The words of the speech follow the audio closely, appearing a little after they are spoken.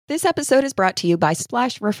This episode is brought to you by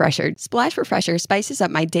Splash Refresher. Splash Refresher spices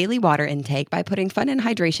up my daily water intake by putting fun and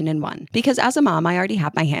hydration in one. Because as a mom, I already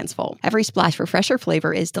have my hands full. Every Splash Refresher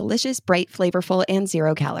flavor is delicious, bright, flavorful, and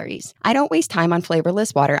 0 calories. I don't waste time on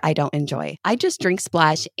flavorless water I don't enjoy. I just drink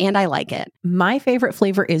Splash, and I like it. My favorite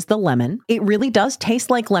flavor is the lemon. It really does taste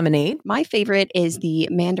like lemonade. My favorite is the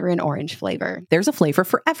mandarin orange flavor. There's a flavor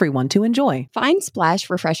for everyone to enjoy. Find Splash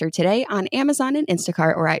Refresher today on Amazon and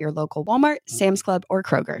Instacart or at your local Walmart, Sam's Club, or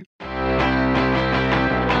Kroger.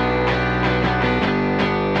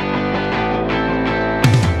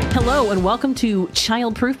 Hello and welcome to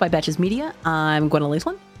Child Proof by Betches Media. I'm Gwendolyn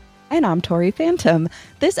Laceland. And I'm Tori Phantom.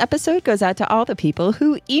 This episode goes out to all the people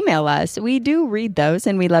who email us. We do read those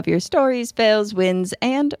and we love your stories, fails, wins,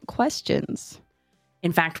 and questions.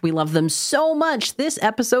 In fact, we love them so much. This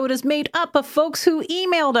episode is made up of folks who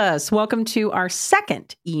emailed us. Welcome to our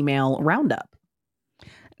second email roundup.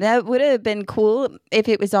 That would have been cool if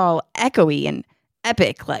it was all echoey and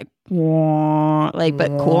epic, but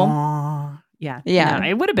cool. Yeah. Yeah. No,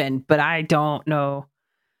 it would have been, but I don't know.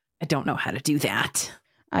 I don't know how to do that.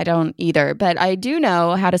 I don't either, but I do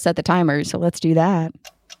know how to set the timer, so let's do that.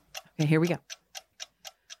 Okay, here we go.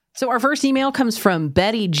 So our first email comes from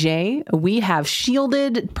Betty J. We have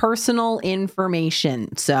shielded personal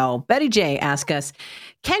information. So Betty J asked us,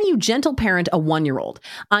 can you gentle parent a 1-year-old?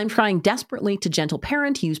 I'm trying desperately to gentle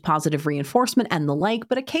parent, use positive reinforcement and the like,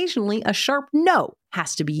 but occasionally a sharp no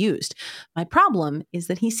has to be used. My problem is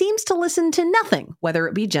that he seems to listen to nothing, whether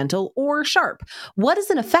it be gentle or sharp. What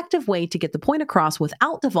is an effective way to get the point across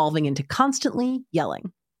without devolving into constantly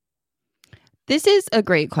yelling? This is a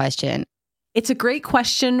great question. It's a great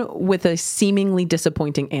question with a seemingly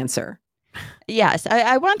disappointing answer. Yes,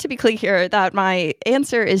 I want to be clear here that my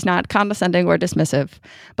answer is not condescending or dismissive.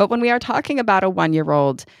 But when we are talking about a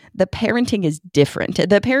 1-year-old, the parenting is different.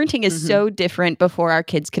 The parenting is so different before our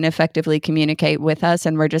kids can effectively communicate with us.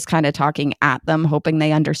 And we're just kind of talking at them, hoping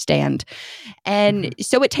they understand. And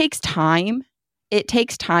so it takes time. It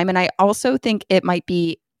takes time. And I also think it might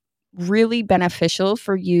be really beneficial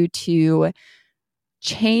for you to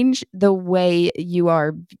change the way you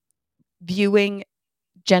are viewing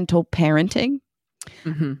gentle parenting,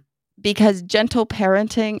 because gentle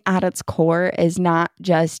parenting at its core is not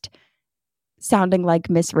just sounding like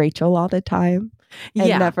Miss Rachel all the time and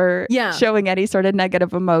never showing any sort of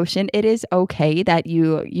negative emotion. It is okay that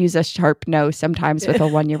you use a sharp no sometimes with a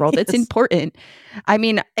 1-year-old. Yes. It's important. I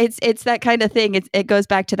mean, it's that kind of thing. It goes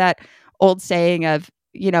back to that old saying of,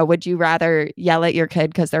 you know, would you rather yell at your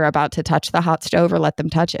kid because they're about to touch the hot stove or let them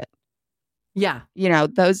touch it? Yeah. You know,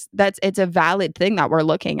 it's a valid thing that we're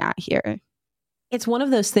looking at here. It's one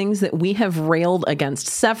of those things that we have railed against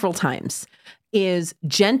several times. Is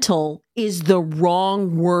gentle is the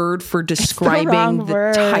wrong word for describing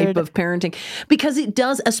the type of parenting, because it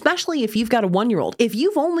does, especially if you've got a 1-year-old. If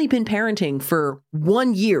you've only been parenting for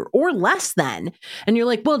 1 year or less than, and you're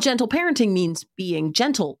like, well, gentle parenting means being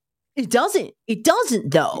gentle. It doesn't. It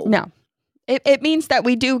doesn't, though. No. It means that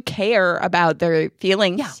we do care about their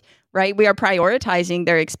feelings. Yeah. Right? We are prioritizing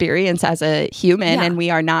their experience as a human, and we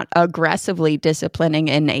are not aggressively disciplining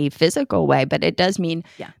in a physical way, but it does mean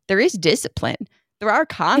there is discipline. There are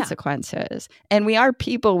consequences, and we are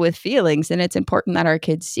people with feelings, and it's important that our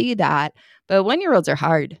kids see that. But 1-year-olds are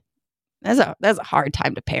hard. That's a hard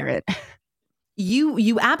time to parent.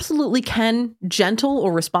 You absolutely can gentle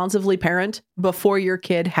or responsively parent before your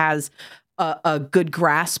kid has a good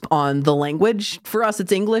grasp on the language. For us,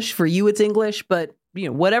 it's English. For you, it's English. But you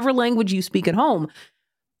know, whatever language you speak at home,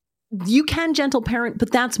 you can gentle parent, but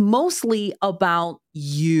that's mostly about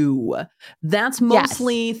you. That's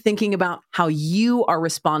mostly thinking about how you are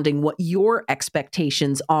responding, what your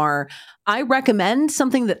expectations are. I recommend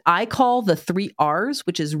something that I call the 3 R's,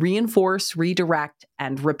 which is reinforce, redirect,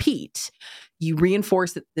 and repeat. You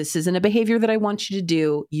reinforce that this isn't a behavior that I want you to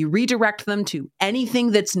do. You redirect them to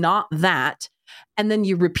anything that's not that. And then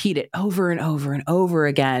you repeat it over and over and over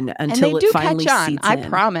again until it finally catch on. seats I in.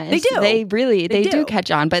 promise. They do. They do catch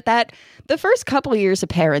on. But the first couple of years of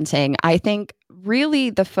parenting, I think really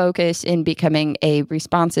the focus in becoming a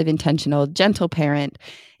responsive, intentional, gentle parent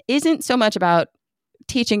isn't so much about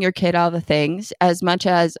teaching your kid all the things as much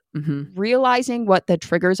as realizing what the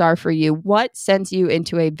triggers are for you, what sends you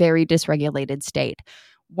into a very dysregulated state.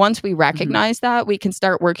 Once we recognize that, we can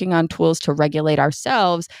start working on tools to regulate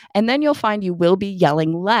ourselves. And then you'll find you will be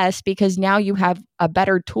yelling less because now you have a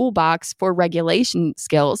better toolbox for regulation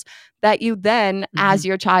skills that you then, as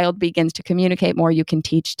your child begins to communicate more, you can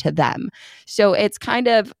teach to them. So it's kind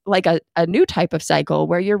of like a new type of cycle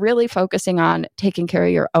where you're really focusing on taking care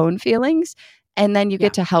of your own feelings. And then you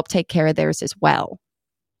get to help take care of theirs as well.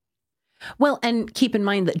 Well, and keep in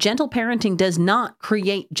mind that gentle parenting does not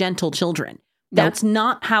create gentle children. That's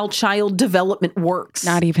not how child development works.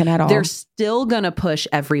 Not even at all. They're still going to push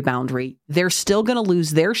every boundary. They're still going to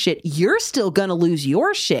lose their shit. You're still going to lose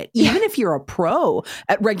your shit. Even if you're a pro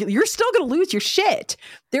at regular, you're still going to lose your shit.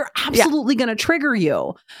 They're absolutely going to trigger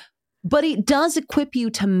you. But it does equip you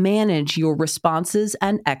to manage your responses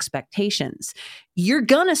and expectations. You're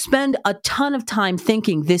going to spend a ton of time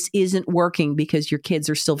thinking this isn't working because your kids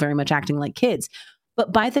are still very much acting like kids.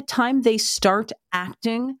 But by the time they start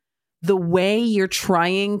acting the way you're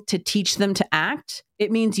trying to teach them to act, it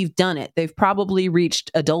means you've done it. They've probably reached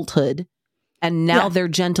adulthood and now they're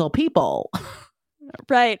gentle people.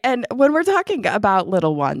 Right. And when we're talking about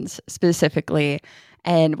little ones specifically,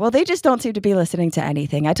 and well, they just don't seem to be listening to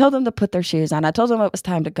anything. I told them to put their shoes on. I told them it was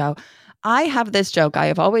time to go. I have this joke I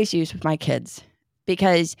have always used with my kids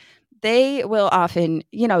because they will often,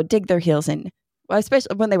 dig their heels in, well,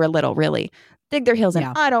 especially when they were little, really. Dig their heels in.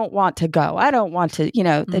 I don't want to go. I don't want to,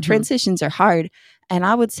 the transitions are hard. And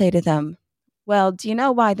I would say to them, well, do you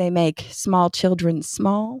know why they make small children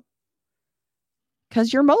small?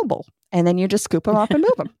 Because you're mobile. And then you just scoop them up and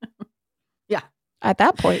move them. Yeah. At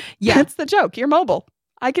that point, that's the joke. You're mobile.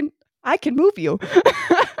 I can move you.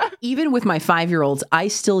 Even with my 5-year-olds, I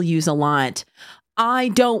still use a lot. I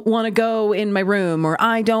don't want to go in my room, or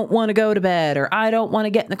I don't want to go to bed, or I don't want to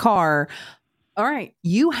get in the car. All right,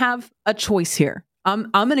 you have a choice here. I'm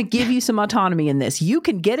going to give you some autonomy in this. You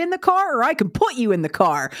can get in the car or I can put you in the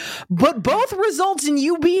car, but both results in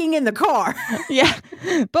you being in the car. Yeah.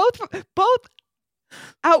 Both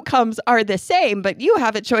outcomes are the same, but you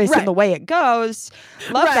have a choice in the way it goes.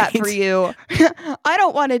 Love that for you. I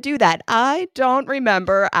don't want to do that. I don't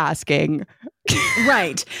remember asking.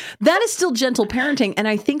 Right. That is still gentle parenting. And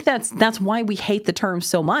I think that's why we hate the term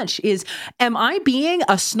so much is, am I being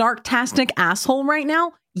a snarktastic asshole right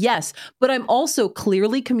now? Yes, but I'm also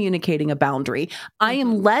clearly communicating a boundary. I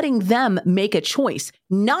am letting them make a choice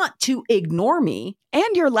not to ignore me.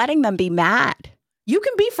 And you're letting them be mad. You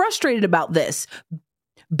can be frustrated about this.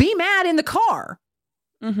 Be mad in the car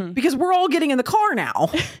because we're all getting in the car now.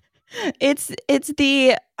 It's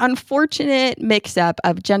the unfortunate mix-up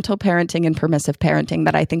of gentle parenting and permissive parenting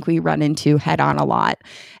that I think we run into head on a lot.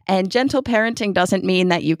 And gentle parenting doesn't mean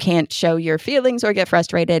that you can't show your feelings or get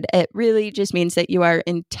frustrated. It really just means that you are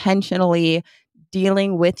intentionally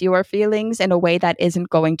dealing with your feelings in a way that isn't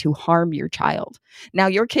going to harm your child. Now,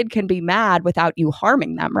 your kid can be mad without you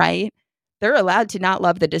harming them, right? They're allowed to not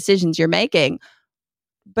love the decisions you're making,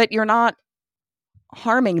 but you're not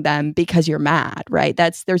harming them because you're mad, right?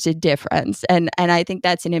 There's a difference. And I think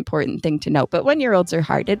that's an important thing to note. But 1-year-olds are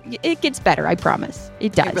hard. It gets better, I promise.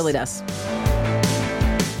 It does. It really does.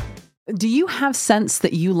 Do you have scents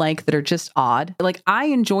that you like that are just odd? Like, I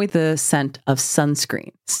enjoy the scent of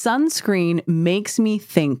sunscreen. Sunscreen makes me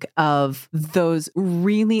think of those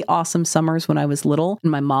really awesome summers when I was little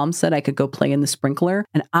and my mom said I could go play in the sprinkler.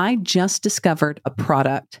 And I just discovered a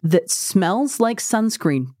product that smells like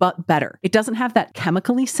sunscreen, but better. It doesn't have that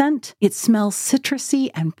chemically scent. It smells citrusy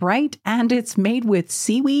and bright, and it's made with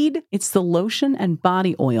seaweed. It's the lotion and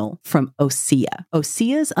body oil from Osea.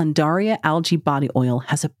 Osea's Undaria algae body oil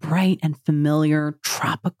has a bright and familiar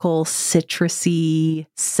tropical citrusy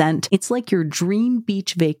scent. It's like your dream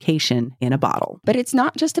beach vacation in a bottle. But it's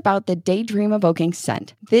not just about the daydream evoking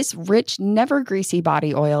scent. This rich, never greasy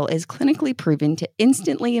body oil is clinically proven to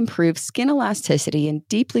instantly improve skin elasticity and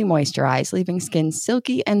deeply moisturize, leaving skin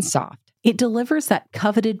silky and soft. It delivers that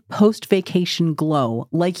coveted post-vacation glow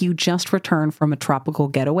like you just returned from a tropical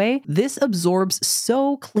getaway. This absorbs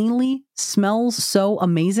so cleanly, smells so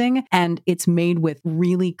amazing, and it's made with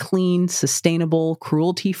really clean, sustainable,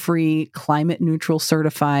 cruelty-free, climate-neutral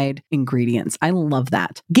certified ingredients. I love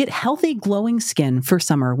that. Get healthy, glowing skin for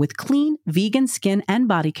summer with clean, vegan skin and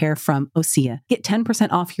body care from Osea. Get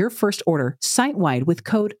 10% off your first order site-wide with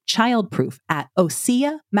code CHILDPROOF at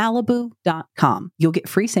OseaMalibu.com. You'll get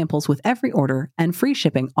free samples with every order and free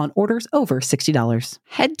shipping on orders over $60.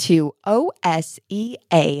 Head to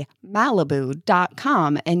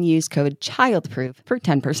OSEAMalibu.com and use code CHILDPROOF for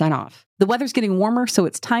 10% off. The weather's getting warmer, so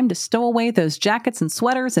it's time to stow away those jackets and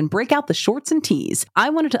sweaters and break out the shorts and tees. I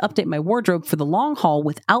wanted to update my wardrobe for the long haul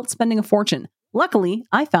without spending a fortune. Luckily,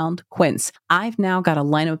 I found Quince. I've now got a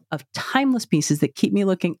lineup of timeless pieces that keep me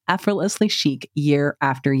looking effortlessly chic year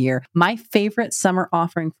after year. My favorite summer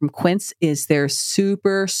offering from Quince is their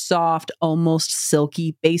super soft, almost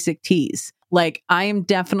silky basic tees. Like, I am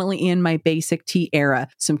definitely in my basic tee era.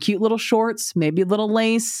 Some cute little shorts, maybe a little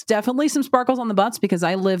lace, definitely some sparkles on the butts because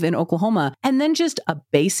I live in Oklahoma. And then just a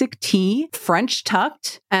basic tee, French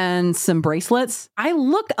tucked, and some bracelets. I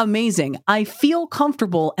look amazing. I feel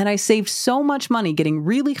comfortable, and I saved so much money getting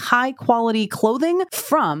really high quality clothing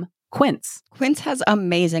from Quince. Quince has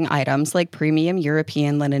amazing items like premium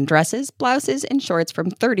European linen dresses, blouses, and shorts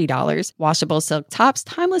from $30, washable silk tops,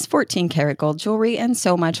 timeless 14-karat gold jewelry, and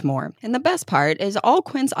so much more. And the best part is all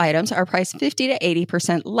Quince items are priced 50 to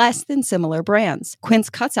 80% less than similar brands. Quince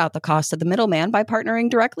cuts out the cost of the middleman by partnering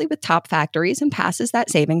directly with top factories and passes that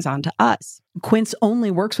savings on to us. Quince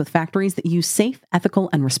only works with factories that use safe, ethical,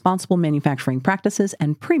 and responsible manufacturing practices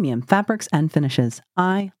and premium fabrics and finishes.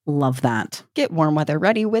 I love that. Get warm weather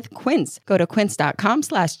ready with Quince. Go to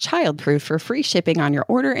quince.com/childproof for free shipping on your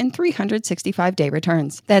order and 365-day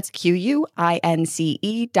returns. That's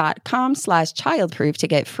QUINCE.com/childproof to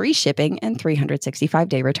get free shipping and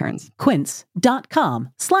 365-day returns.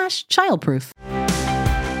 Quince.com/childproof.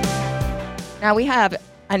 Now we have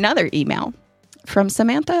another email from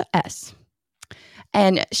Samantha S.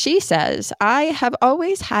 And she says, I have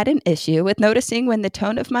always had an issue with noticing when the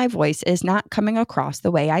tone of my voice is not coming across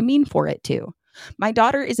the way I mean for it to. My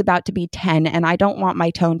daughter is about to be 10, and I don't want my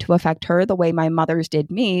tone to affect her the way my mother's did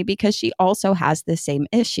me because she also has the same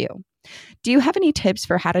issue. Do you have any tips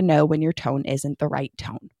for how to know when your tone isn't the right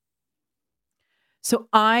tone? So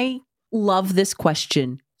I love this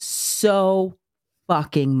question so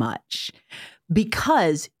fucking much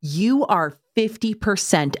because you are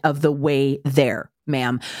 50% of the way there,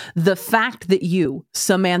 ma'am. The fact that you,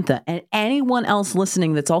 Samantha, and anyone else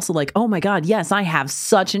listening that's also like, oh my God, yes, I have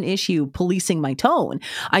such an issue policing my tone.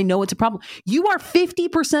 I know it's a problem. You are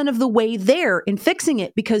 50% of the way there in fixing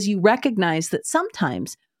it because you recognize that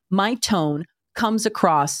sometimes my tone comes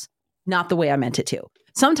across not the way I meant it to.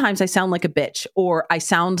 Sometimes I sound like a bitch, or I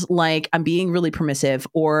sound like I'm being really permissive,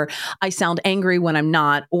 or I sound angry when I'm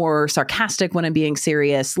not, or sarcastic when I'm being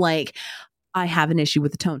serious. Like, I have an issue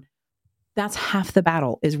with the tone. That's half the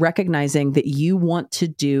battle, is recognizing that you want to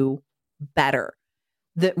do better.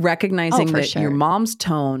 That recognizing that your mom's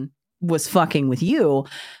tone was fucking with you.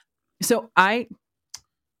 So I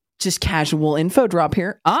just casual info drop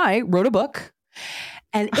here. I wrote a book,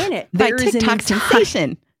 and in it there is an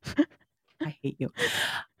sensation. I hate you.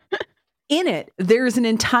 In it, there's an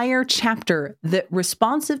entire chapter that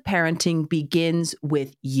responsive parenting begins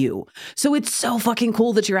with you. So it's so fucking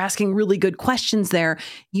cool that you're asking really good questions there.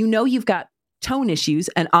 You know you've got tone issues,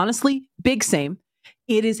 and honestly, big same.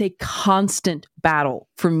 It is a constant battle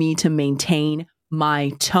for me to maintain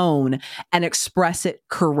my tone and express it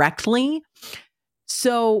correctly.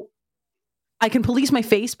 So I can police my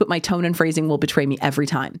face, but my tone and phrasing will betray me every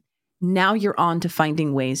time. Now you're on to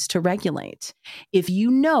finding ways to regulate. If you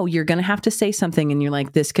know you're going to have to say something and you're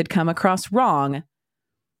like, this could come across wrong,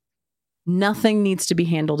 nothing needs to be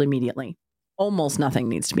handled immediately. Almost nothing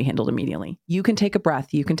needs to be handled immediately. You can take a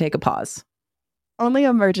breath. You can take a pause. Only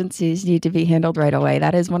emergencies need to be handled right away.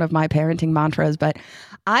 That is one of my parenting mantras. But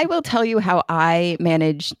I will tell you how I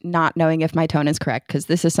manage not knowing if my tone is correct, because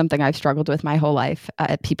this is something I've struggled with my whole life.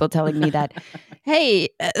 People telling me that, hey,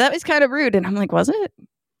 that was kind of rude. And I'm like, was it?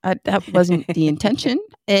 That wasn't the intention.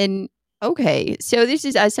 And okay, so this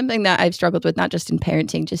is something that I've struggled with, not just in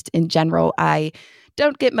parenting, just in general. I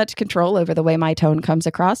don't get much control over the way my tone comes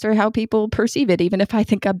across or how people perceive it, even if I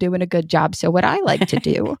think I'm doing a good job. So what I like to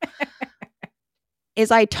do is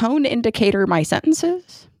I tone indicator my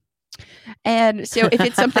sentences. And so if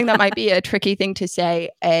it's something that might be a tricky thing to say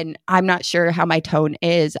and I'm not sure how my tone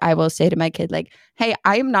is, I will say to my kid, like, hey,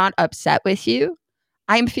 I am not upset with you.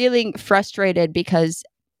 I'm feeling frustrated because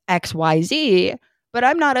XYZ, but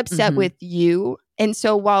I'm not upset with you. And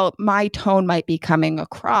so while my tone might be coming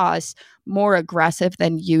across more aggressive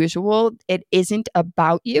than usual, it isn't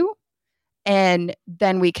about you. And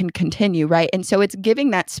then we can continue, right? And so it's giving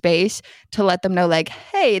that space to let them know, like,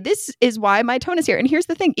 hey, this is why my tone is here. And here's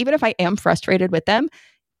the thing, even if I am frustrated with them,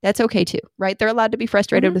 that's okay too, right? They're allowed to be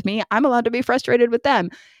frustrated with me. I'm allowed to be frustrated with them.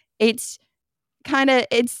 It's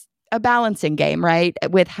a balancing game, right?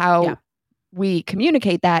 With how we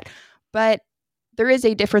communicate that. But there is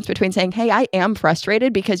a difference between saying, hey, I am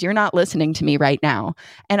frustrated because you're not listening to me right now.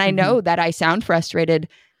 And I know that I sound frustrated.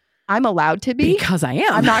 I'm allowed to be. Because I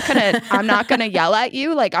am. I'm not gonna yell at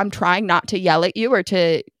you. Like, I'm trying not to yell at you or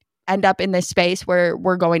to end up in this space where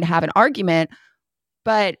we're going to have an argument.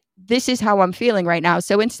 But this is how I'm feeling right now.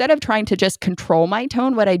 So instead of trying to just control my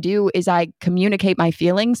tone, what I do is I communicate my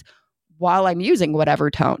feelings while I'm using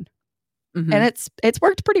whatever tone. And it's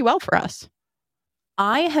worked pretty well for us.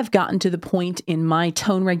 I have gotten to the point in my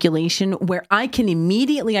tone regulation where I can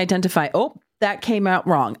immediately identify, oh, that came out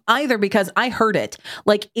wrong. Either because I heard it,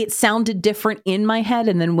 like it sounded different in my head,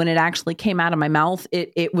 and then when it actually came out of my mouth,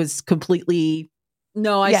 it was completely,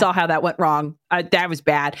 no, I saw how that went wrong. That was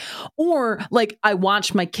bad. Or like I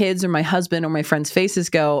watched my kids or my husband or my friends' faces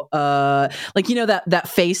go, like, you know, that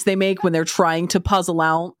face they make when they're trying to puzzle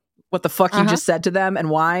out what the fuck you just said to them and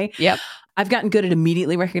why. Yep. I've gotten good at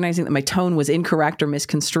immediately recognizing that my tone was incorrect or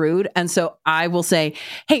misconstrued. And so I will say,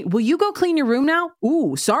 hey, will you go clean your room now?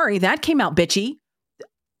 Ooh, sorry, that came out bitchy.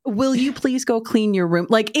 Will you please go clean your room?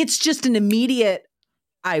 Like, it's just an immediate,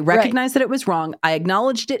 I recognized that it was wrong. I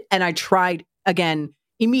acknowledged it. And I tried again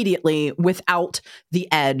immediately without the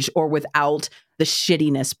edge or without the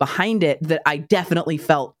shittiness behind it that I definitely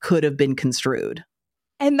felt could have been construed.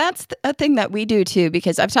 And that's a thing that we do too,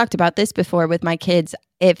 because I've talked about this before with my kids.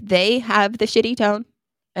 If they have the shitty tone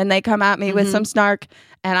and they come at me with some snark,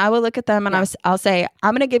 and I will look at them and I'll say,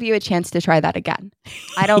 I'm going to give you a chance to try that again.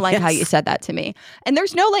 I don't like how you said that to me. And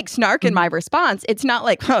there's no like snark in my response. It's not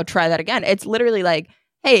like, oh, try that again. It's literally like,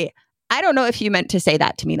 hey, I don't know if you meant to say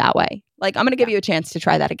that to me that way. Like, I'm going to give you a chance to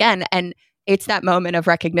try that again. And it's that moment of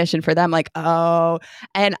recognition for them. Like, oh,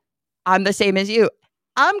 and I'm the same as you.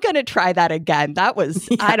 I'm going to try that again. That was,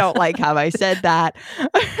 I don't like how I said that.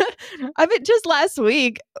 I mean, just last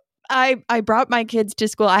week, I brought my kids to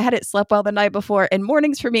school. I hadn't slept well the night before. And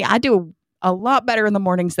mornings for me, I do a lot better in the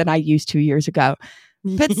mornings than I used 2 years ago.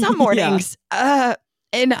 But some mornings, and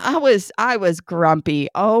I was grumpy.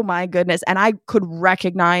 Oh my goodness. And I could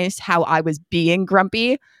recognize how I was being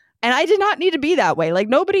grumpy. And I did not need to be that way. Like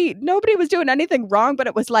nobody was doing anything wrong, but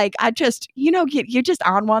it was like, I just, you're just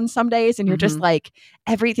on one some days and you're just like,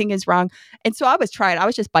 everything is wrong. And so I was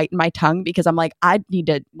just biting my tongue because I'm like, I need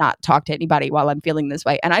to not talk to anybody while I'm feeling this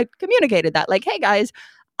way. And I communicated that like, hey guys,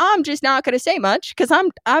 I'm just not going to say much because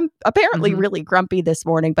I'm apparently really grumpy this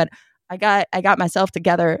morning, but I got myself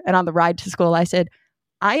together. And on the ride to school, I said,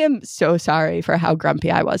 I am so sorry for how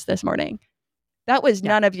grumpy I was this morning. That was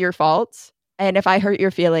none of your faults. And if I hurt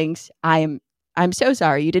your feelings, I'm so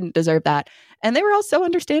sorry. You didn't deserve that. And they were all so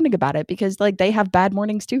understanding about it because like they have bad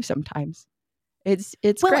mornings too sometimes. It's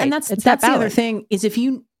well, great. And that's the other thing is if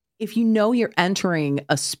you know you're entering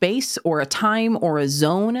a space or a time or a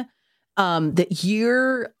zone that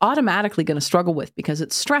you're automatically going to struggle with because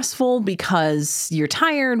it's stressful, because you're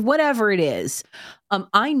tired, whatever it is.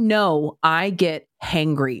 I know I get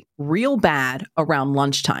hangry real bad around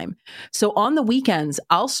lunchtime. So on the weekends,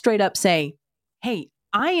 I'll straight up say, hey,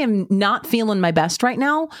 I am not feeling my best right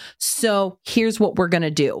now. So here's what we're going to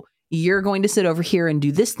do. You're going to sit over here and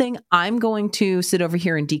do this thing. I'm going to sit over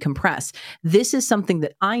here and decompress. This is something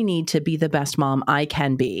that I need to be the best mom I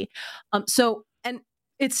can be. And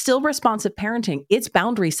it's still responsive parenting. It's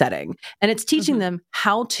boundary setting, and it's teaching them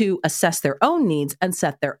how to assess their own needs and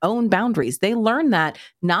set their own boundaries. They learn that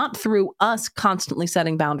not through us constantly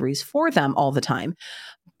setting boundaries for them all the time,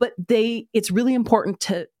 but it's really important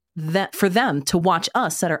for them to watch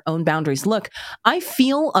us set our own boundaries. Look, I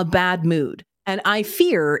feel a bad mood, and I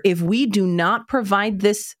fear if we do not provide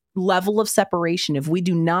this level of separation, if we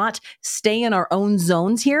do not stay in our own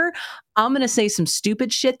zones here, I'm going to say some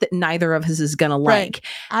stupid shit that neither of us is going to like.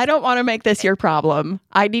 I don't want to make this your problem.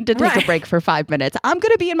 I need to take a break for 5 minutes. I'm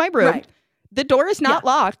going to be in my room. Right. The door is not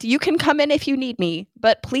locked. You can come in if you need me,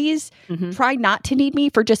 but please try not to need me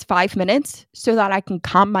for just 5 minutes so that I can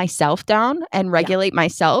calm myself down and regulate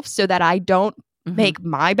myself so that I don't make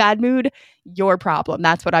my bad mood your problem.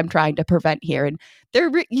 That's what I'm trying to prevent here. And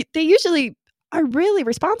they usually are really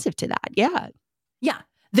responsive to that. Yeah. Yeah.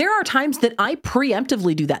 There are times that I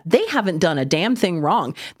preemptively do that. They haven't done a damn thing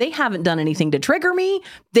wrong. They haven't done anything to trigger me.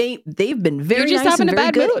 They've been very You're just nice having and a very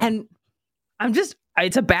bad good. mood. And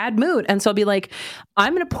it's a bad mood. And so I'll be like,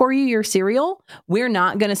 I'm going to pour you your cereal. We're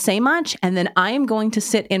not going to say much. And then I am going to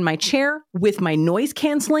sit in my chair with my noise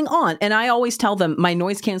canceling on. And I always tell them my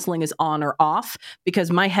noise canceling is on or off because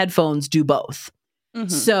my headphones do both.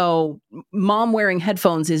 So mom wearing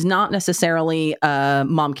headphones is not necessarily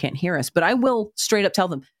mom can't hear us, but I will straight up tell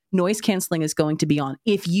them noise canceling is going to be on.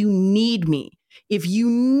 If you need me,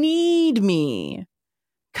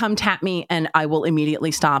 come tap me and I will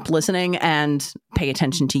immediately stop listening and pay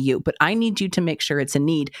attention to you. But I need you to make sure it's a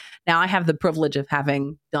need. Now, I have the privilege of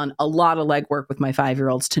having done a lot of legwork with my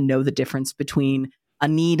 5-year-olds to know the difference between a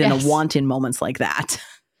need and a want in moments like that.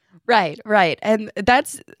 Right. And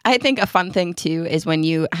that's, I think, a fun thing too, is when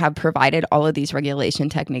you have provided all of these regulation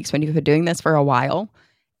techniques, when you've been doing this for a while,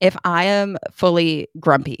 if I am fully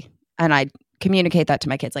grumpy and I communicate that to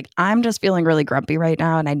my kids, like, I'm just feeling really grumpy right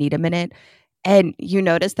now and I need a minute. And you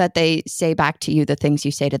notice that they say back to you the things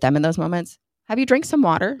you say to them in those moments. Have you drank some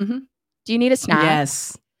water? Do you need a snack?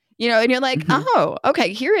 Yes. And you're like, oh,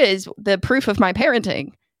 okay, here is the proof of my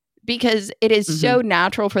parenting, because it is so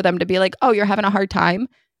natural for them to be like, oh, you're having a hard time.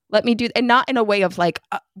 Let me do, and not in a way of like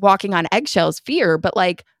walking on eggshells, fear, but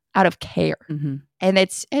like out of care. And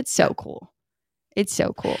it's so cool. It's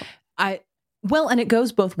so cool. Well, and it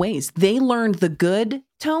goes both ways. They learned the good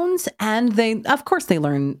tones, and they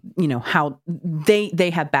learn, how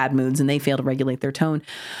they have bad moods and they fail to regulate their tone.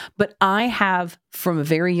 But I have, from a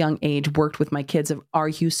very young age, worked with my kids of, are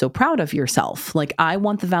you so proud of yourself? Like, I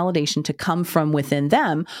want the validation to come from within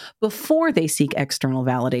them before they seek external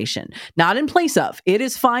validation. Not in place of. It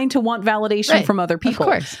is fine to want validation from other people.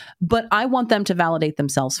 Of course. But I want them to validate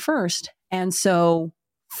themselves first. And so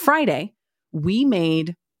Friday, we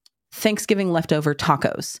made Thanksgiving leftover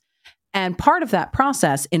tacos. And part of that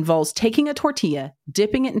process involves taking a tortilla,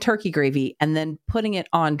 dipping it in turkey gravy, and then putting it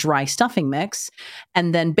on dry stuffing mix,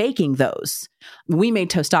 and then baking those. We made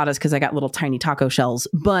tostadas because I got little tiny taco shells,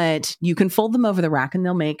 but you can fold them over the rack and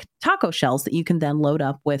they'll make taco shells that you can then load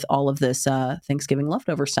up with all of this Thanksgiving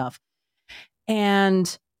leftover stuff.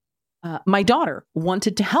 And my daughter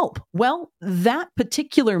wanted to help. Well, that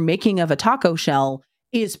particular making of a taco shell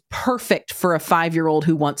is perfect for a 5-year-old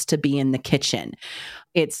who wants to be in the kitchen.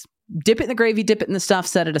 It's dip it in the gravy, dip it in the stuff,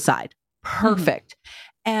 set it aside. Perfect.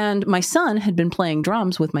 And my son had been playing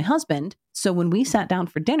drums with my husband. So when we sat down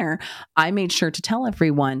for dinner, I made sure to tell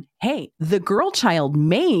everyone, hey, the girl child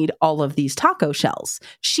made all of these taco shells.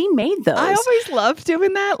 She made those. I always love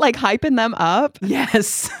doing that, like hyping them up.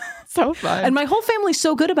 Yes. So fun. And my whole family's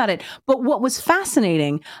so good about it. But what was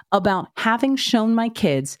fascinating about having shown my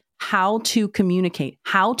kids how to communicate,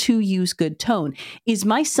 how to use good tone, is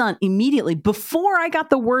my son immediately, before I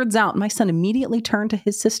got the words out, my son immediately turned to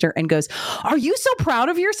his sister and goes, are you so proud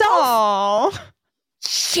of yourself? Oh,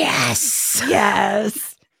 yes.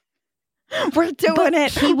 Yes. We're doing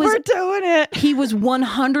it. We're doing it. He was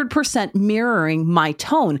 100% mirroring my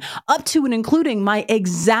tone, up to and including my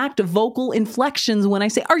exact vocal inflections when I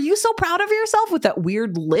say, are you so proud of yourself, with that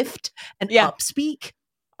weird lift and upspeak.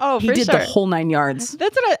 Oh, he did the whole 9 yards.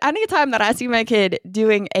 That's what anytime that I see my kid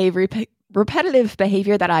doing a repetitive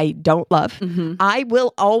behavior that I don't love, I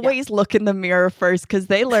will always look in the mirror first, because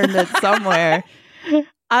they learned it somewhere.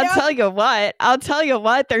 I'll tell you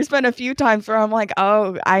what, there's been a few times where I'm like,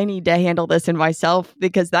 oh, I need to handle this in myself,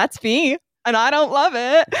 because that's me and I don't love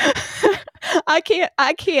it. I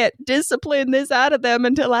can't discipline this out of them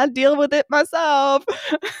until I deal with it myself.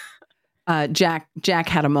 Jack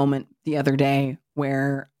had a moment the other day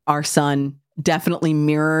where our son definitely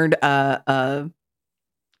mirrored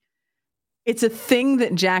it's a thing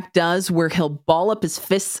that Jack does where he'll ball up his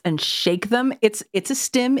fists and shake them. It's a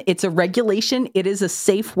stim. It's a regulation. It is a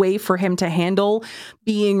safe way for him to handle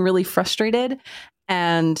being really frustrated.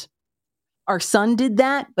 And our son did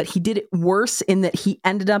that, but he did it worse in that he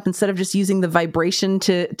ended up, instead of just using the vibration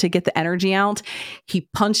to get the energy out, he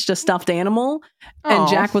punched a stuffed animal. And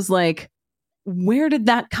Jack was like, where did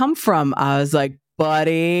that come from? I was like,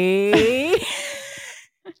 buddy,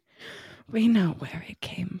 we know where it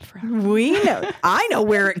came from. I know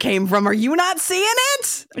where it came from. Are you not seeing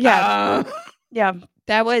it? Yeah. Yeah.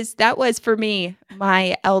 That was for me,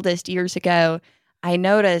 my eldest, years ago. I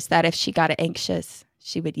noticed that if she got anxious,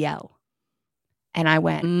 she would yell. And I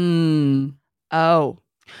went,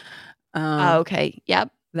 okay.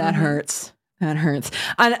 Yep. That hurts. That hurts.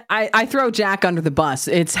 And I throw Jack under the bus.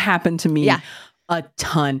 It's happened to me a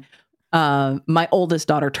ton. My oldest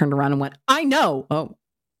daughter turned around and went, I know. Oh,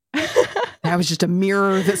 that was just a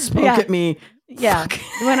mirror that spoke at me. Yeah.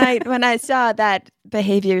 When I saw that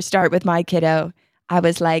behavior start with my kiddo, I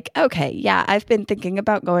was like, okay, yeah, I've been thinking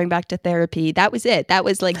about going back to therapy. That was it. That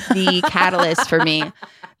was like the catalyst for me,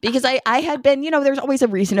 because I had been, there's always a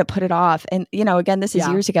reason to put it off. And, again, this is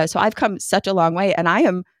years ago. So I've come such a long way, and I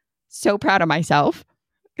am so proud of myself.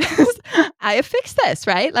 I have fixed this,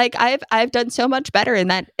 right? Like I've done so much better,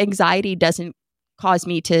 and that anxiety doesn't cause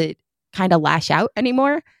me to kind of lash out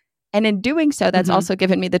anymore. And in doing so, that's also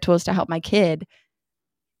given me the tools to help my kid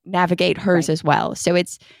navigate hers as well. So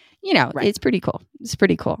it's, it's pretty cool. It's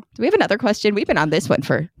pretty cool. Do we have another question? We've been on this one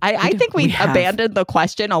for, I think we abandoned the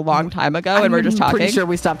question a long time ago, and we're just talking. Pretty sure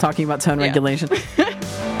we stopped talking about tone regulation.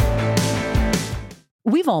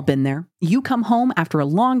 We've all been there. You come home after a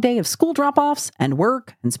long day of school drop-offs and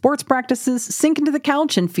work and sports practices, sink into the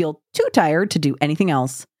couch and feel too tired to do anything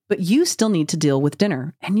else. But you still need to deal with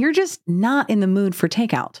dinner, and you're just not in the mood for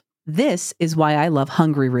takeout. This is why I love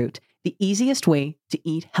Hungry Root, the easiest way to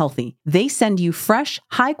eat healthy. They send you fresh,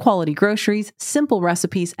 high-quality groceries, simple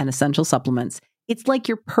recipes, and essential supplements. It's like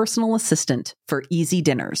your personal assistant for easy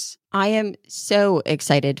dinners. I am so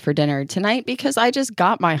excited for dinner tonight because I just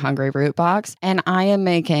got my Hungry Root box and I am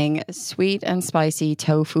making sweet and spicy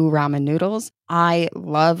tofu ramen noodles. I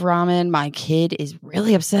love ramen. My kid is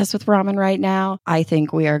really obsessed with ramen right now. I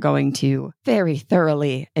think we are going to very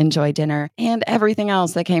thoroughly enjoy dinner and everything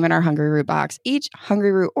else that came in our Hungry Root box. Each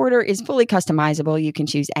Hungry Root order is fully customizable. You can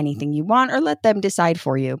choose anything you want or let them decide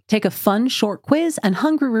for you. Take a fun short quiz and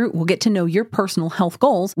Hungry Root will get to know your personal health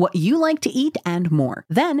goals, what you like to eat, and more.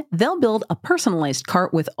 Then they'll build a personalized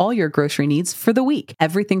cart with all your grocery needs for the week.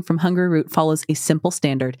 Everything from Hungry Root follows a simple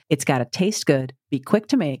standard. It's got to taste good, be quick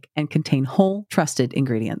to make, and contain whole, trusted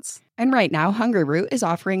ingredients. And right now, Hungry Root is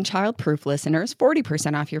offering Childproof listeners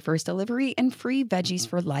 40% off your first delivery and free veggies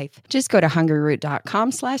for life. Just go to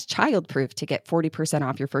hungryroot.com/childproof to get 40%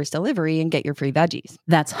 off your first delivery and get your free veggies.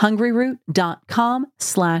 That's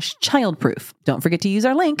hungryroot.com/childproof. Don't forget to use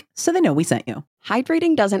our link so they know we sent you.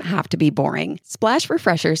 Hydrating doesn't have to be boring. Splash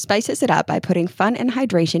Refresher spices it up by putting fun and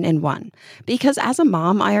hydration in one. Because as a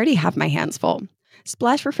mom, I already have my hands full.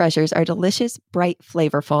 Splash Refreshers are delicious, bright,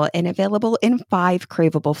 flavorful, and available in 5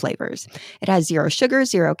 craveable flavors. It has 0 sugar,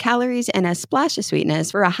 0 calories, and a splash of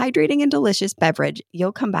sweetness for a hydrating and delicious beverage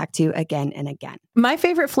you'll come back to again and again. My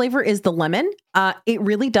favorite flavor is the lemon. It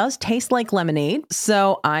really does taste like lemonade,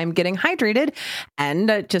 so I'm getting hydrated, and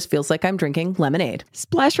it just feels like I'm drinking lemonade.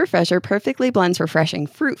 Splash Refresher perfectly blends refreshing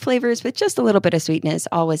fruit flavors with just a little bit of sweetness,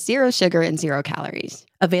 all with 0 sugar and 0 calories.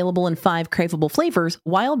 Available in 5 craveable flavors: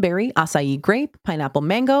 wild berry, acai grape, pineapple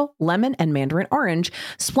mango, lemon, and mandarin orange.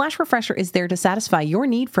 Splash Refresher is there to satisfy your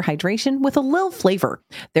need for hydration with a little flavor.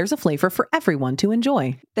 There's a flavor for everyone to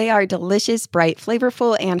enjoy. They are delicious, bright,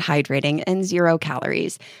 flavorful, and hydrating, and 0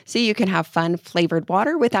 calories, so you can have fun, flavored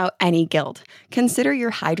water without any guilt. Consider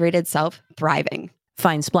your hydrated self thriving.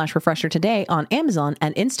 Find Splash Refresher today on Amazon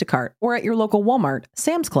and Instacart, or at your local Walmart,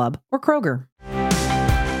 Sam's Club, or Kroger.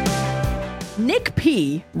 Nick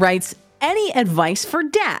P. writes, any advice for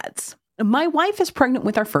dads? My wife is pregnant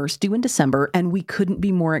with our first, due in December, and we couldn't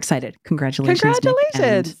be more excited. Congratulations, Nick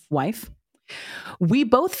and wife. We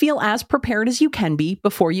both feel as prepared as you can be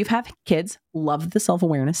before you've had kids. Love the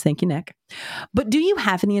self-awareness. Thank you, Nick. But do you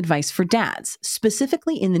have any advice for dads,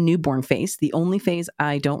 specifically in the newborn phase, the only phase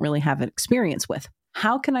I don't really have experience with?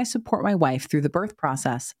 How can I support my wife through the birth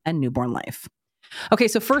process and newborn life? Okay,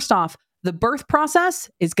 so first off, the birth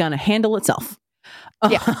process is going to handle itself.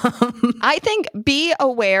 Yeah. I think be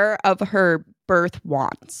aware of her birth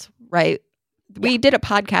wants, right? We did a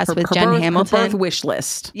podcast with Jen Hamilton. Her birth wish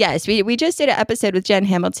list. Yes, we just did an episode with Jen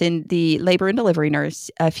Hamilton, the labor and delivery nurse,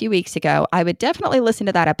 a few weeks ago. I would definitely listen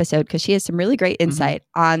to that episode because she has some really great insight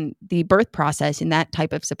on the birth process and that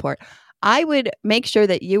type of support. I would make sure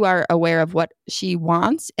that you are aware of what she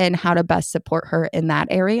wants and how to best support her in that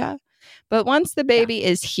area. But once the baby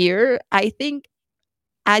is here, I think,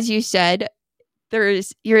 as you said,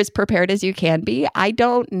 you're as prepared as you can be. I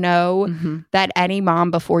don't know that any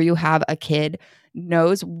mom before you have a kid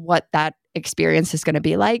knows what that experience is going to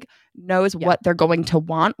be like, knows what they're going to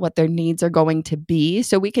want, what their needs are going to be.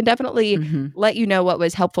 So we can definitely let you know what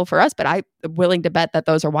was helpful for us, but I'm willing to bet that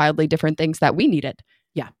those are wildly different things that we needed.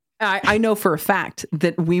 Yeah. I know for a fact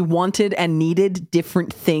that we wanted and needed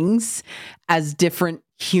different things as different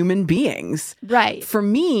human beings. Right. For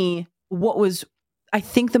me, what was, I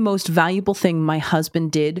think, the most valuable thing my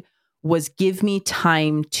husband did was give me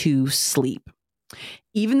time to sleep.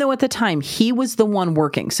 Even though at the time he was the one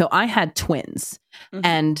working. So I had twins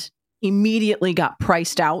and immediately got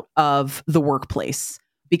priced out of the workplace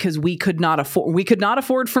because we could not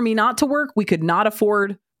afford for me not to work. We could not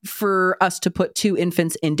afford for us to put 2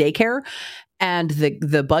 infants in daycare. And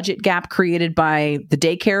the budget gap created by the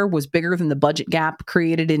daycare was bigger than the budget gap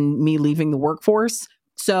created in me leaving the workforce.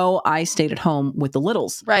 So I stayed at home with the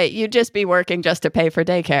littles. Right. You'd just be working just to pay for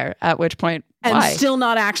daycare, at which point, and still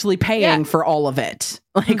not actually paying for all of it.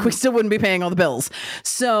 Like we still wouldn't be paying all the bills.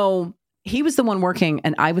 So he was the one working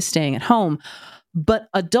and I was staying at home. But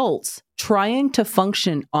adults trying to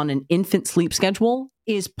function on an infant sleep schedule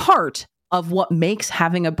is part of what makes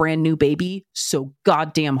having a brand new baby so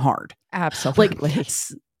goddamn hard. Absolutely. Like,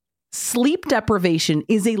 sleep deprivation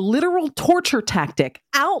is a literal torture tactic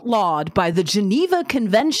outlawed by the Geneva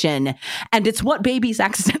Convention, and it's what babies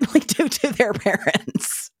accidentally do to their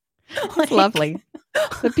parents. Like, lovely.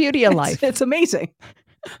 The beauty of life. It's amazing.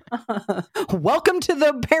 Welcome to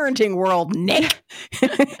the parenting world, Nick.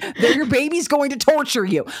 Your baby's going to torture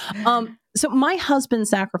you. So my husband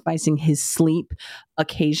sacrificing his sleep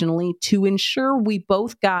occasionally to ensure we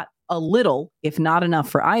both got a little, if not enough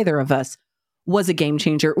for either of us, was a game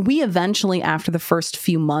changer. We eventually, after the first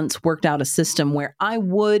few months, worked out a system where I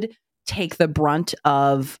would take the brunt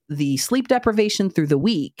of the sleep deprivation through the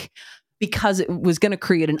week, because it was going to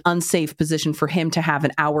create an unsafe position for him to have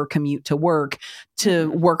an hour commute to work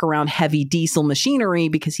around heavy diesel machinery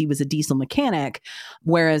because he was a diesel mechanic.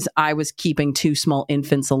 Whereas I was keeping 2 small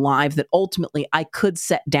infants alive that ultimately I could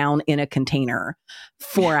set down in a container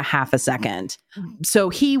for a half a second. So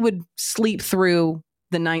he would sleep through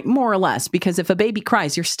the night more or less, because if a baby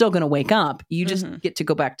cries, you're still going to wake up. You just get to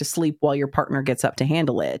go back to sleep while your partner gets up to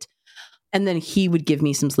handle it. And then he would give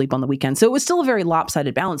me some sleep on the weekend. So it was still a very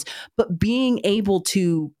lopsided balance, but being able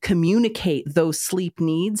to communicate those sleep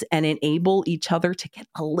needs and enable each other to get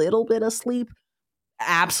a little bit of sleep,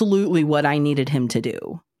 absolutely what I needed him to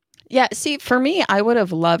do. Yeah. See, for me, I would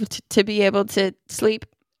have loved to be able to sleep,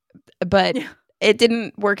 but it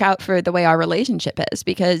didn't work out for the way our relationship is,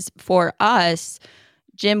 because for us,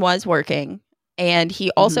 Jim was working and he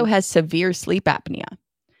also has severe sleep apnea.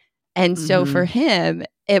 And so for him,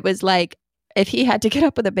 it was like, if he had to get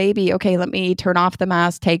up with a baby, okay, let me turn off the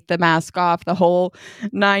mask, take the mask off, the whole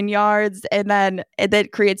 9 yards. And then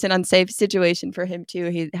that creates an unsafe situation for him too.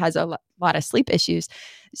 He has a lot of sleep issues.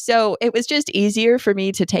 So it was just easier for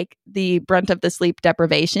me to take the brunt of the sleep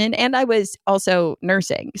deprivation. And I was also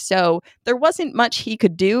nursing. So there wasn't much he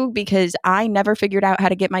could do because I never figured out how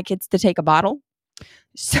to get my kids to take a bottle.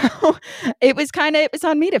 So it was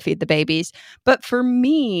on me to feed the babies. But for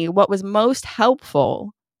me, what was most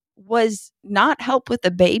helpful was not help with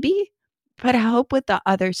the baby, but help with the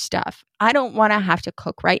other stuff. I don't want to have to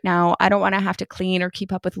cook right now. I don't want to have to clean or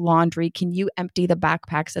keep up with laundry. Can you empty the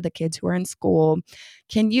backpacks of the kids who are in school?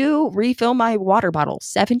 Can you refill my water bottle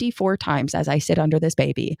 74 times as I sit under this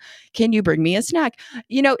baby? Can you bring me a snack?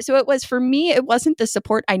 So it was, for me, it wasn't the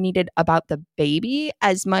support I needed about the baby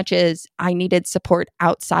as much as I needed support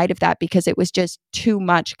outside of that, because it was just too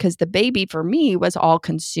much, because the baby for me was all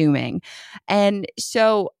consuming. And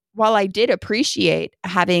so while I did appreciate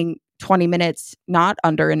having 20 minutes not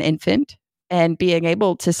under an infant and being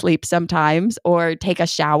able to sleep sometimes or take a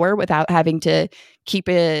shower without having to keep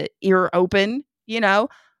an ear open, that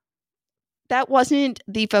wasn't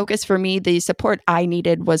the focus for me. The support I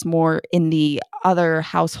needed was more in the other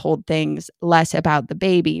household things, less about the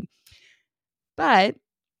baby. But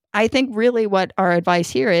I think really what our advice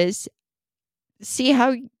here is, see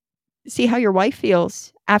how your wife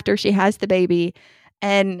feels after she has the baby,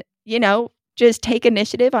 and just take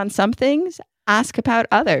initiative on some things, ask about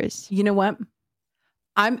others. You know what?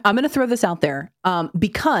 I'm going to throw this out there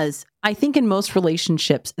because I think in most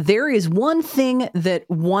relationships, there is one thing that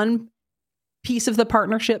one piece of the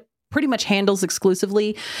partnership pretty much handles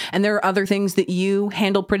exclusively, and there are other things that you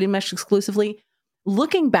handle pretty much exclusively.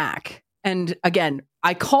 Looking back, and again,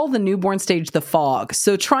 I call the newborn stage the fog.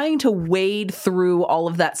 So trying to wade through all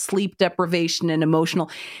of that sleep deprivation and emotional,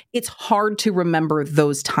 it's hard to remember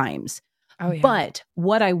those times. Oh, yeah. But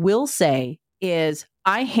what I will say is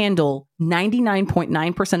I handle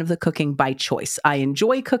 99.9% of the cooking by choice. I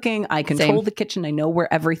enjoy cooking. I control the kitchen. I know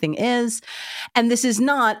where everything is. And this is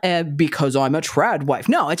not because I'm a trad wife.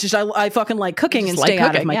 No, it's just I fucking like cooking and stay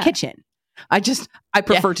out of my kitchen. I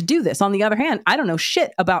prefer to do this. On the other hand, I don't know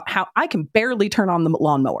shit about how I can barely turn on the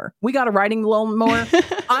lawnmower. We got a riding lawnmower.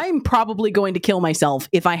 I'm probably going to kill myself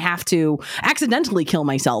if I have to accidentally kill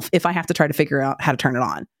myself if I have to try to figure out how to turn it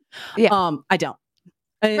on. Yeah. I don't.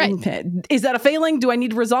 Right. Is that a failing? Do I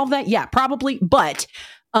need to resolve that? Yeah, probably. But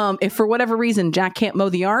if for whatever reason Jack can't mow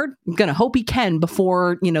the yard, I'm going to hope he can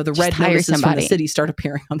before, the red notices from the city start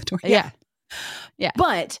appearing on the door. Yeah.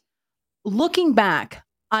 But looking back,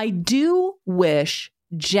 I do wish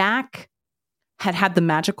Jack had the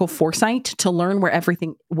magical foresight to learn where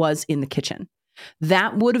everything was in the kitchen.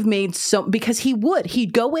 That would have made because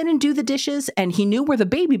he'd go in and do the dishes, and he knew where the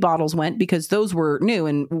baby bottles went because those were new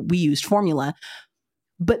and we used formula.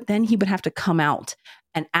 But then he would have to come out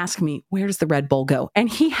and ask me, where does the Red Bull go? And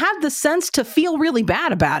he had the sense to feel really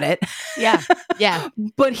bad about it. Yeah. Yeah.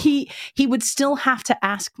 But he would still have to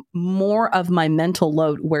ask more of my mental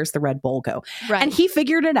load, where's the Red Bull go? Right. And he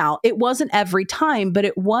figured it out. It wasn't every time, but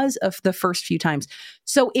it was of the first few times.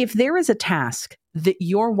 So if there is a task that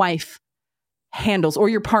your wife handles or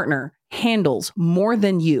your partner handles more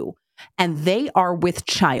than you, and they are with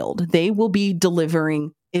child, they will be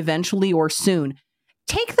delivering eventually or soon,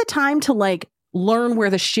 take the time to learn where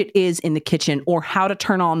the shit is in the kitchen or how to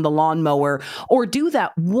turn on the lawnmower or do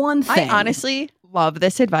that one thing. I honestly love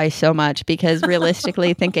this advice so much because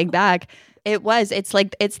realistically thinking back,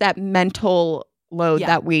 it's that mental load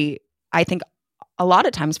that I think a lot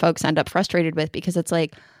of times folks end up frustrated with, because it's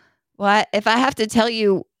like, well, if I have to tell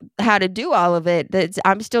you how to do all of it,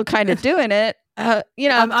 I'm still kind of doing it.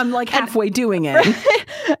 I'm like halfway doing it.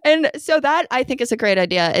 And so that I think is a great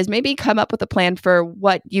idea, is maybe come up with a plan for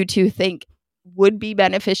what you two think would be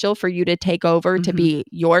beneficial for you to take over to be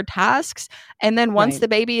your tasks. And then once the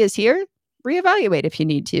baby is here, reevaluate if you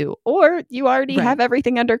need to, or you already have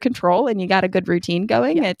everything under control and you got a good routine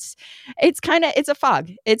going. Yeah. It's a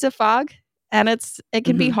fog. It's a fog, and it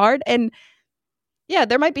can be hard. And yeah,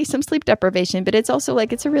 there might be some sleep deprivation, but it's also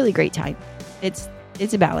like, it's a really great time. It's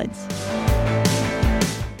a balance.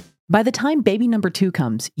 By the time baby number 2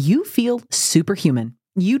 comes, you feel superhuman.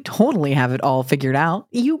 You totally have it all figured out.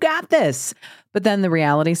 You got this. But then the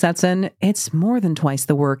reality sets in. It's more than twice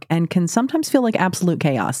the work and can sometimes feel like absolute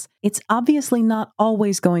chaos. It's obviously not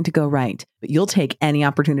always going to go right, but you'll take any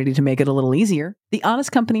opportunity to make it a little easier. The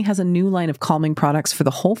Honest Company has a new line of calming products for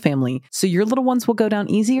the whole family, so your little ones will go down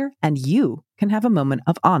easier and you can have a moment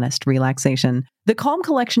of honest relaxation. The Calm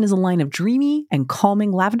Collection is a line of dreamy and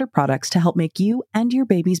calming lavender products to help make you and your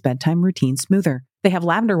baby's bedtime routine smoother. They have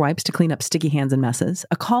lavender wipes to clean up sticky hands and messes,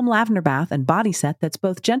 a calm lavender bath and body set that's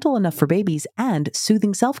both gentle enough for babies and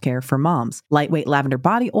soothing self-care for moms, lightweight lavender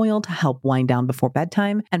body oil to help wind down before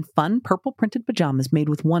bedtime, and fun purple printed pajamas made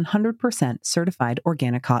with 100% certified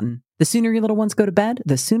organic cotton. The sooner your little ones go to bed,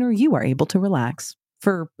 the sooner you are able to relax.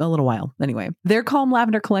 For a little while, anyway. Their Calm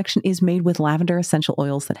Lavender collection is made with lavender essential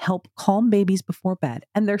oils that help calm babies before bed,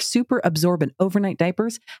 and their super absorbent overnight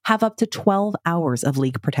diapers have up to 12 hours of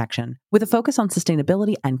leak protection. With a focus on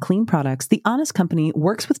sustainability and clean products, the Honest Company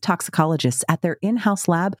works with toxicologists at their in-house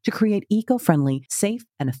lab to create eco-friendly, safe,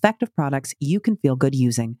 and effective products you can feel good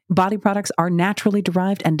using. Body products are naturally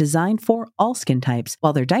derived and designed for all skin types,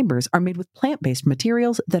 while their diapers are made with plant-based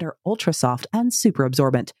materials that are ultra soft and super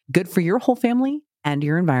absorbent. Good for your whole family and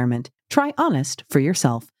your environment. Try Honest for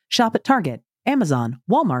yourself. Shop at Target, Amazon,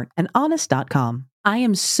 Walmart, and Honest.com. I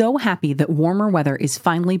am so happy that warmer weather is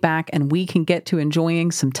finally back and we can get to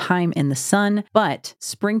enjoying some time in the sun, but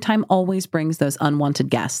springtime always brings those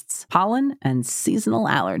unwanted guests, pollen and seasonal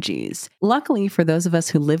allergies. Luckily for those of us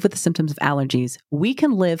who live with the symptoms of allergies, we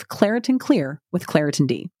can live Claritin Clear with Claritin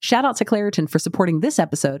D. Shout out to Claritin for supporting this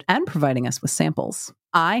episode and providing us with samples.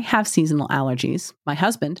 I have seasonal allergies. My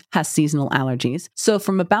husband has seasonal allergies. So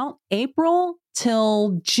from about April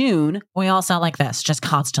till June, we all sound like this, just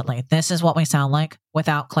constantly. This is what we sound like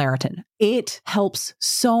without Claritin. It helps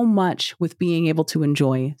so much with being able to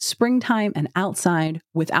enjoy springtime and outside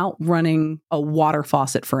without running a water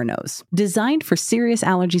faucet for a nose. Designed for serious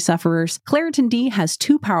allergy sufferers, Claritin D has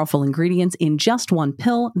 2 powerful ingredients in just one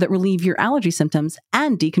pill that relieve your allergy symptoms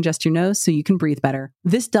and decongest your nose so you can breathe better.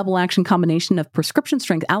 This double action combination of prescription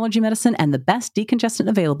strength allergy medicine and the best decongestant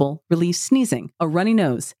available relieves sneezing, a runny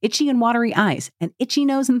nose, itchy and watery eyes, an itchy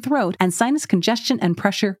nose and throat, and sinus congestion and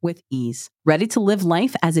pressure with ease. Ready to live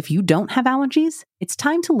life as if you don't have allergies? It's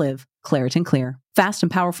time to live Claritin Clear. Fast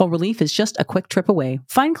and powerful relief is just a quick trip away.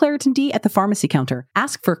 Find Claritin D at the pharmacy counter.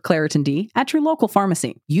 Ask for Claritin D at your local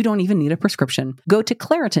pharmacy. You don't even need a prescription. Go to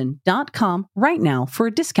Claritin.com right now for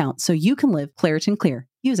a discount so you can live Claritin Clear.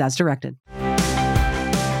 Use as directed.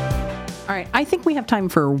 All right, I think we have time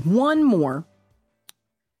for one more.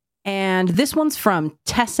 And this one's from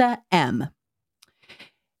Tessa M.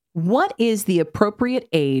 What is the appropriate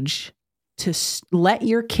age to let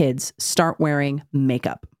your kids start wearing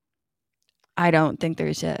makeup? I don't think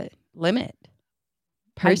there's a limit,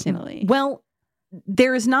 personally.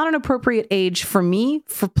 There is not an appropriate age for me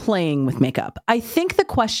for playing with makeup. I think the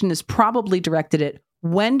question is probably directed at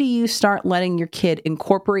when do you start letting your kid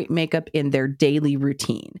incorporate makeup in their daily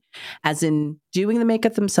routine, as in doing the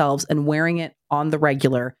makeup themselves and wearing it on the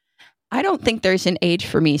regular. I don't think there's an age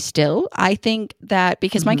for me still. I think that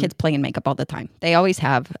because my kids play in makeup all the time. They always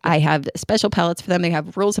have. I have special palettes for them. They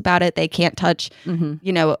have rules about it. They can't touch,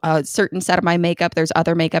 a certain set of my makeup. There's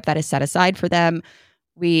other makeup that is set aside for them.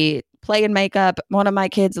 We play in makeup. One of my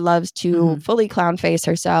kids loves to fully clown face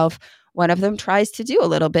herself. One of them tries to do a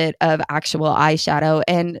little bit of actual eyeshadow.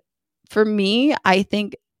 And for me, I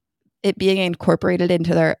think it being incorporated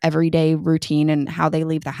into their everyday routine and how they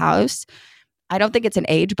leave the house, I don't think it's an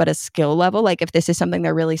age, but a skill level. Like if this is something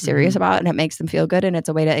they're really serious about and it makes them feel good and it's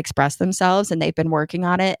a way to express themselves and they've been working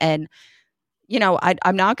on it. And,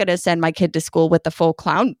 I'm not going to send my kid to school with the full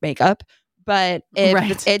clown makeup, but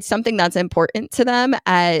if it's something that's important to them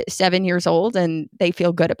at 7 years old and they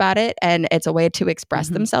feel good about it and it's a way to express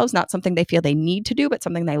themselves, not something they feel they need to do, but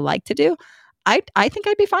something they like to do, I think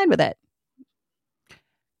I'd be fine with it.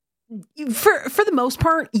 For the most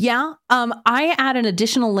part, yeah. I add an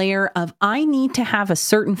additional layer of I need to have a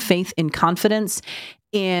certain faith and confidence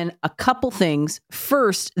in a couple things.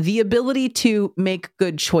 First, the ability to make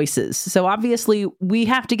good choices. So obviously, we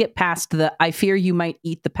have to get past the I fear you might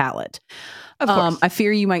eat the palate. Of course. I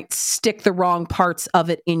fear you might stick the wrong parts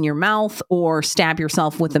of it in your mouth or stab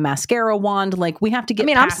yourself with a mascara wand. Like, we have to get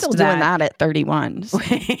I'm past still doing that at 31. So,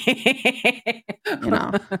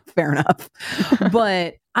 fair enough.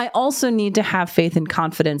 But I also need to have faith and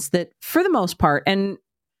confidence that for the most part, and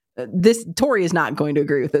this Tori is not going to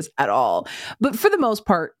agree with this at all, but for the most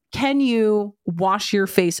part, can you wash your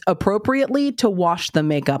face appropriately to wash the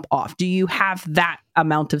makeup off? Do you have that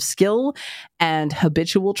amount of skill and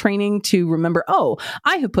habitual training to remember, oh,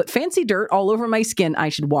 I have put fancy dirt all over my skin, I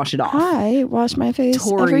should wash it off? I wash my face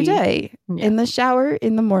every day. In the shower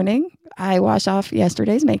in the morning. I wash off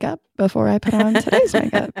yesterday's makeup before I put on today's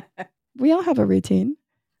makeup. We all have a routine.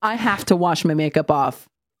 I have to wash my makeup off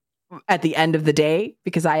at the end of the day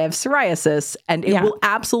because I have psoriasis and it will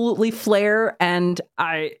absolutely flare and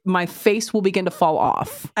my face will begin to fall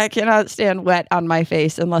off. I cannot stand wet on my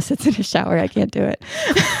face unless it's in a shower. I can't do it.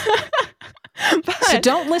 So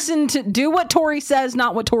don't do what Tori says,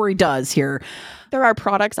 not what Tori does here. There are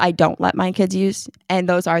products I don't let my kids use, and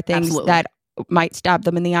those are things that might stab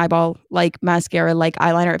them in the eyeball, like mascara, like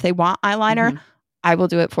eyeliner. If they want eyeliner, I will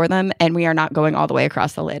do it for them, and we are not going all the way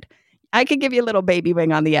across the lid. I could give you a little baby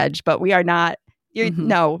wing on the edge, but we are not.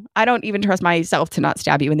 No, I don't even trust myself to not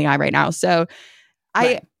stab you in the eye right now. So,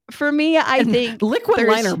 for me, I think liquid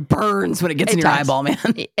liner burns when it gets in your eyeball, man.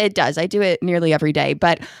 It does. I do it nearly every day,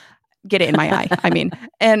 but get it in my eye. I mean,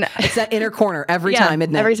 and it's that inner corner every time,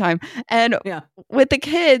 isn't it? Every time. And with the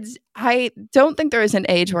kids, I don't think there is an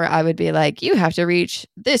age where I would be like, you have to reach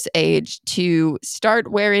this age to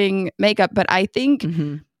start wearing makeup. But I think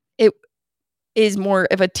it is more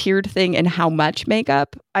of a tiered thing in how much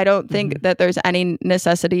makeup. I don't think that there's any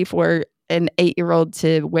necessity for an 8-year-old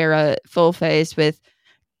to wear a full face with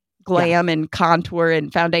glam and contour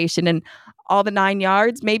and foundation and all the 9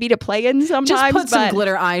 yards, maybe to play in sometimes. Just put some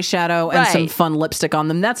glitter eyeshadow and some fun lipstick on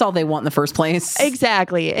them. That's all they want in the first place.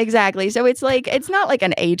 Exactly. So it's like, it's not like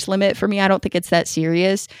an age limit for me. I don't think it's that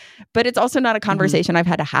serious, but it's also not a conversation I've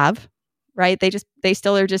had to have, right? They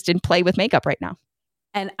still are just in play with makeup right now.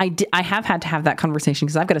 And I have had to have that conversation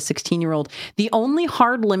because I've got a 16-year-old. The only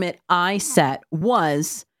hard limit I set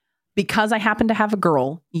was because I happen to have a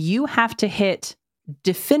girl, you have to hit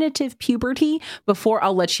definitive puberty before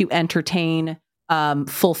I'll let you entertain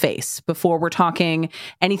full face, before we're talking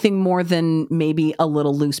anything more than maybe a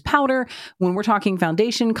little loose powder. When we're talking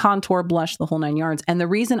foundation, contour, blush, the whole 9 yards. And the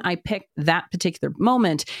reason I picked that particular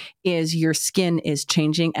moment is your skin is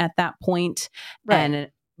changing at that point.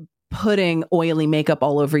 And putting oily makeup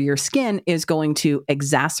all over your skin is going to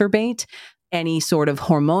exacerbate any sort of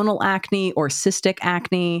hormonal acne or cystic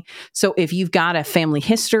acne. So if you've got a family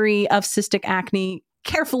history of cystic acne,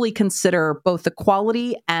 carefully consider both the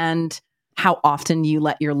quality and how often you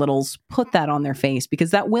let your littles put that on their face,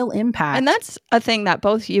 because that will impact. And that's a thing that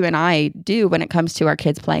both you and I do when it comes to our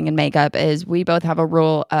kids playing in makeup, is we both have a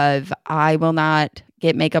rule of I will not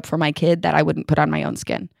get makeup for my kid that I wouldn't put on my own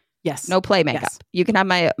skin. Yes. No play makeup. Yes. You can have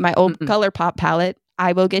my old ColourPop palette.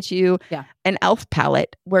 I will get you an e.l.f.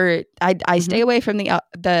 palette where I stay away from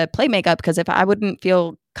the play makeup, because if I wouldn't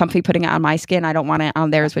feel comfy putting it on my skin, I don't want it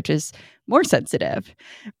on theirs, which is more sensitive.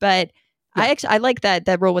 But I like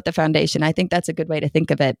that rule with the foundation. I think that's a good way to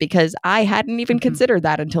think of it, because I hadn't even considered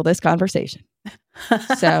that until this conversation.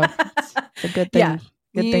 So it's a good thing.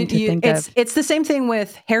 Good thing to think of. It's the same thing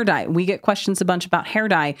with hair dye. We get questions a bunch about hair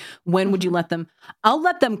dye. When would you let them? I'll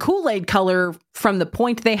let them Kool-Aid color from the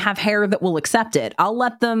point they have hair that will accept it. I'll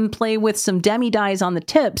let them play with some demi dyes on the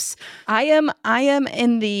tips. I am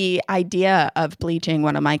in the idea of bleaching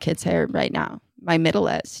one of my kids' hair right now. My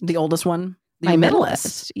middleest. The oldest one? My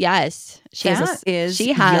middleest. Yes. She has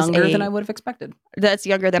younger than I would have expected. That's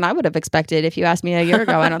younger than I would have expected. If you asked me a year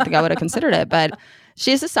ago, I don't think I would have considered it. But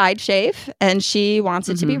she has a side shave and she wants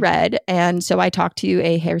it to be red. And so I talked to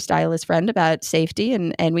a hairstylist friend about safety,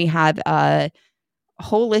 and we have a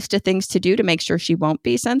whole list of things to do to make sure she won't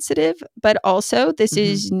be sensitive. But also, this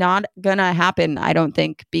is not going to happen, I don't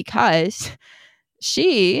think, because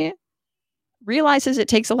she realizes it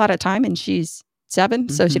takes a lot of time and she's 7.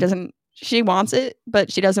 So she wants it,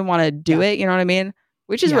 but she doesn't want to do it. You know what I mean?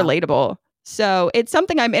 Which is relatable. So it's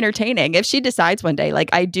something I'm entertaining. If she decides one day, like,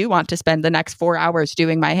 I do want to spend the next 4 hours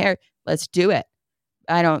doing my hair, let's do it.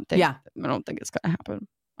 I don't think it's going to happen.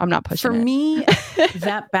 I'm not pushing it. For me,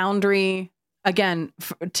 that boundary, again,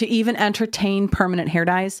 to even entertain permanent hair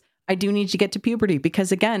dyes, I do need you to get to puberty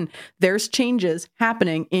because, again, there's changes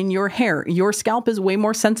happening in your hair. Your scalp is way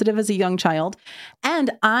more sensitive as a young child. And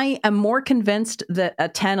I am more convinced that a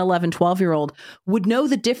 10, 11, 12-year-old would know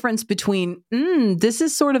the difference between, this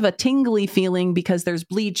is sort of a tingly feeling because there's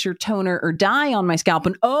bleach or toner or dye on my scalp.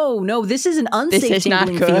 And, oh, no, this is an unsafe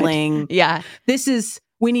tingling feeling. Yeah.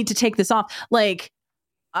 We need to take this off. Like,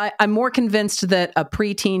 I'm more convinced that a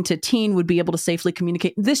preteen to teen would be able to safely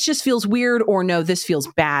communicate. This just feels weird, or no, this feels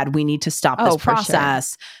bad. We need to stop this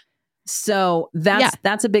process. Sure. So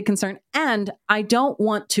that's a big concern. And I don't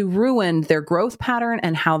want to ruin their growth pattern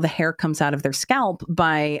and how the hair comes out of their scalp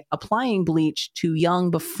by applying bleach too young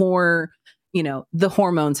before, the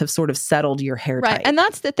hormones have sort of settled your hair type. And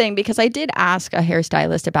that's the thing, because I did ask a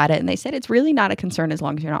hairstylist about it and they said it's really not a concern as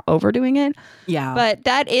long as you're not overdoing it. Yeah. But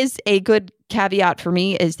that is a good caveat for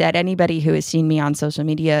me, is that anybody who has seen me on social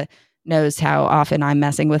media knows how often I'm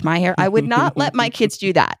messing with my hair. I would not let my kids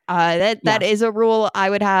do that. That is a rule I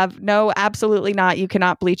would have. No, absolutely not. You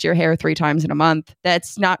cannot bleach your hair 3 times in a month.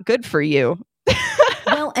 That's not good for you.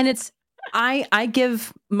 Well, and I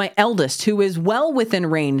give my eldest, who is well within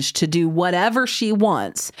range to do whatever she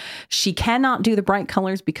wants. She cannot do the bright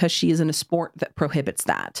colors because she is in a sport that prohibits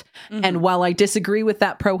that. Mm-hmm. And while I disagree with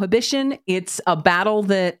that prohibition, it's a battle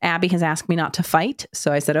that Abby has asked me not to fight.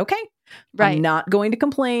 So I said, okay, I'm not going to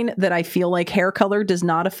complain that I feel like hair color does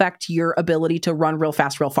not affect your ability to run real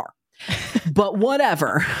fast, real far. But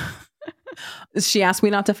whatever. She asked me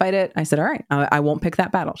not to fight it. I said, all right, I won't pick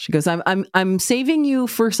that battle. She goes, I'm saving you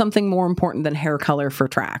for something more important than hair color for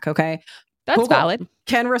track. Okay. That's valid.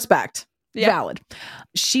 Can respect. Yeah. Valid.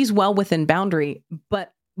 She's well within boundary.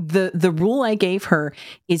 But the rule I gave her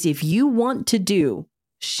is, if you want to do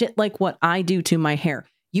shit like what I do to my hair,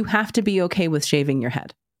 you have to be okay with shaving your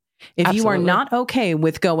head. If you are not okay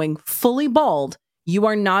with going fully bald, you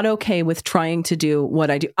are not okay with trying to do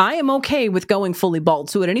what I do. I am okay with going fully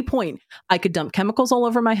bald. So at any point, I could dump chemicals all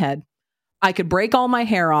over my head. I could break all my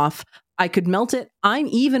hair off. I could melt it. I'm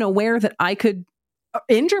even aware that I could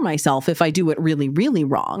injure myself if I do it really, really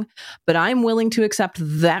wrong. But I'm willing to accept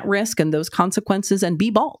that risk and those consequences and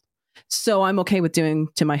be bald. So I'm okay with doing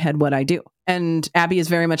to my head what I do. And Abby is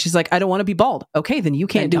very much, she's like, I don't want to be bald. Okay, then you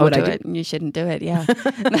can't do what I do. You shouldn't do it. Yeah.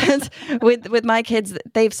 with my kids,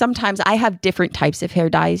 I have different types of hair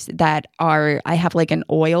dyes I have like an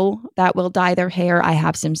oil that will dye their hair. I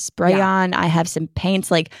have some spray on. I have some paints,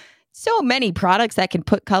 like so many products that can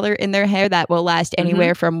put color in their hair that will last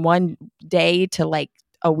anywhere from 1 day to like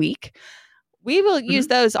a week. We will use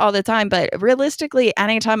those all the time, but realistically,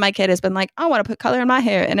 anytime my kid has been like, I want to put color in my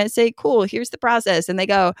hair, and I say, cool, here's the process, and they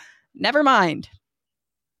go, never mind.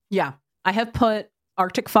 Yeah. I have put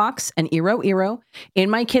Arctic Fox and Eero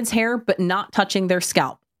in my kids' hair, but not touching their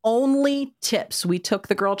scalp. Only tips. We took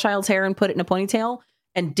the girl child's hair and put it in a ponytail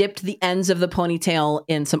and dipped the ends of the ponytail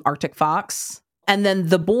in some Arctic Fox. And then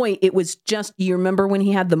the boy, it was just, you remember when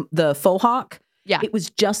he had the faux hawk? Yeah. It was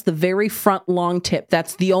just the very front long tip.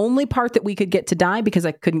 That's the only part that we could get to dye because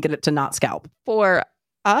I couldn't get it to not scalp. For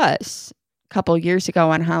us, a couple years ago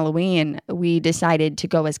on Halloween, we decided to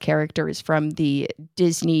go as characters from the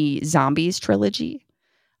Disney Zombies trilogy.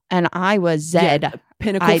 And I was Zed. Yeah,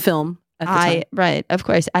 pinnacle film at the time. Right, of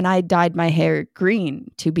course. And I dyed my hair green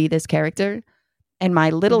to be this character. And my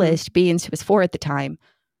littlest, Beans, who was 4 at the time,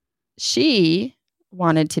 she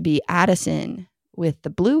wanted to be Addison with the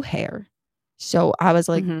blue hair. So I was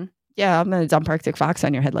like, yeah, I'm going to dump Arctic Fox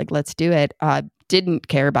on your head. Like, let's do it. Didn't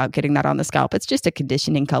care about getting that on the scalp. It's just a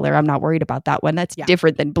conditioning color. I'm not worried about that one. That's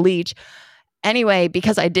different than bleach. Anyway,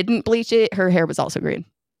 because I didn't bleach it, her hair was also green.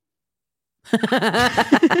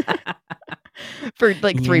 For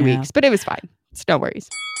like 3 weeks. But it was fine. It's no worries.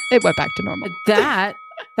 It went back to normal. That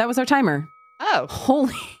was our timer. Oh.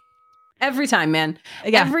 Holy... Every time, man.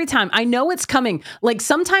 Yeah. Every time. I know it's coming. Like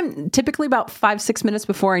typically about 5-6 minutes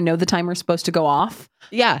before I know the timer's supposed to go off.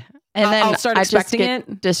 Yeah. And then I'll start expecting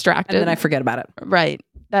it. Distracted. And then I forget about it. Right.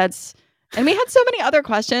 And we had so many other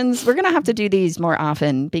questions. We're going to have to do these more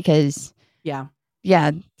often because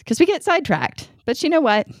because we get sidetracked. But you know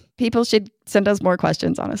what? People should send us more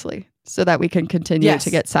questions, honestly, so that we can continue to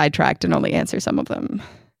get sidetracked and only answer some of them.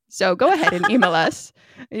 So go ahead and email us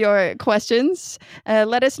your questions.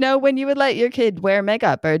 Let us know when you would let your kid wear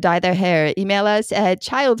makeup or dye their hair. Email us at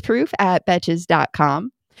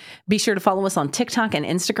childproof@betches.com. Be sure to follow us on TikTok and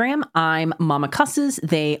Instagram. I'm Mama Cusses.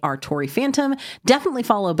 They are Tori Phantom. Definitely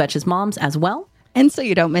follow Betches Moms as well. And so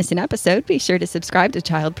you don't miss an episode, be sure to subscribe to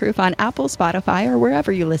Childproof on Apple, Spotify, or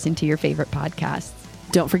wherever you listen to your favorite podcasts.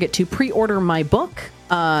 Don't forget to pre-order my book.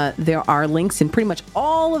 There are links in pretty much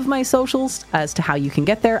all of my socials as to how you can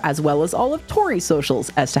get there, as well as all of Tori's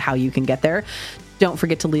socials as to how you can get there. Don't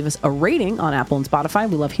forget to leave us a rating on Apple and Spotify.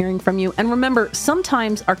 We love hearing from you. And remember,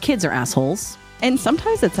 sometimes our kids are assholes. And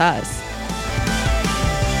sometimes it's us.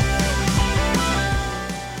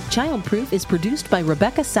 Childproof is produced by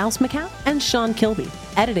Rebecca Souse-McCown and Sean Kilby.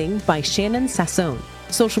 Editing by Shannon Sassone.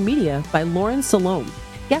 Social media by Lauren Salome.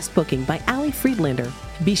 Guest booking by Ali Friedlander.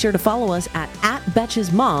 Be sure to follow us at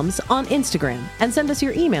 @BetchesMoms on Instagram and send us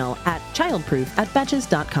your email at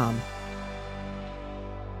childproof@betches.com.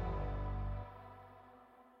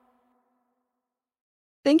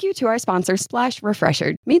 Thank you to our sponsor, Splash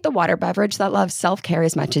Refresher. Meet the water beverage that loves self-care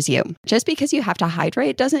as much as you. Just because you have to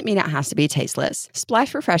hydrate doesn't mean it has to be tasteless.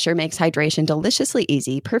 Splash Refresher makes hydration deliciously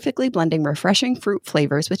easy, perfectly blending refreshing fruit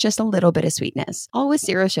flavors with just a little bit of sweetness, all with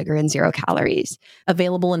 0 sugar and 0 calories.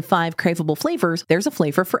 Available in 5 craveable flavors, there's a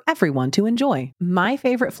flavor for everyone to enjoy. My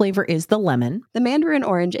favorite flavor is the lemon. The mandarin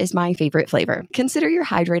orange is my favorite flavor. Consider your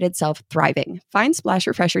hydrated self thriving. Find Splash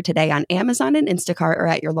Refresher today on Amazon and Instacart or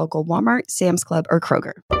at your local Walmart, Sam's Club, or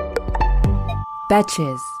Kroger.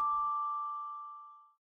 Betches.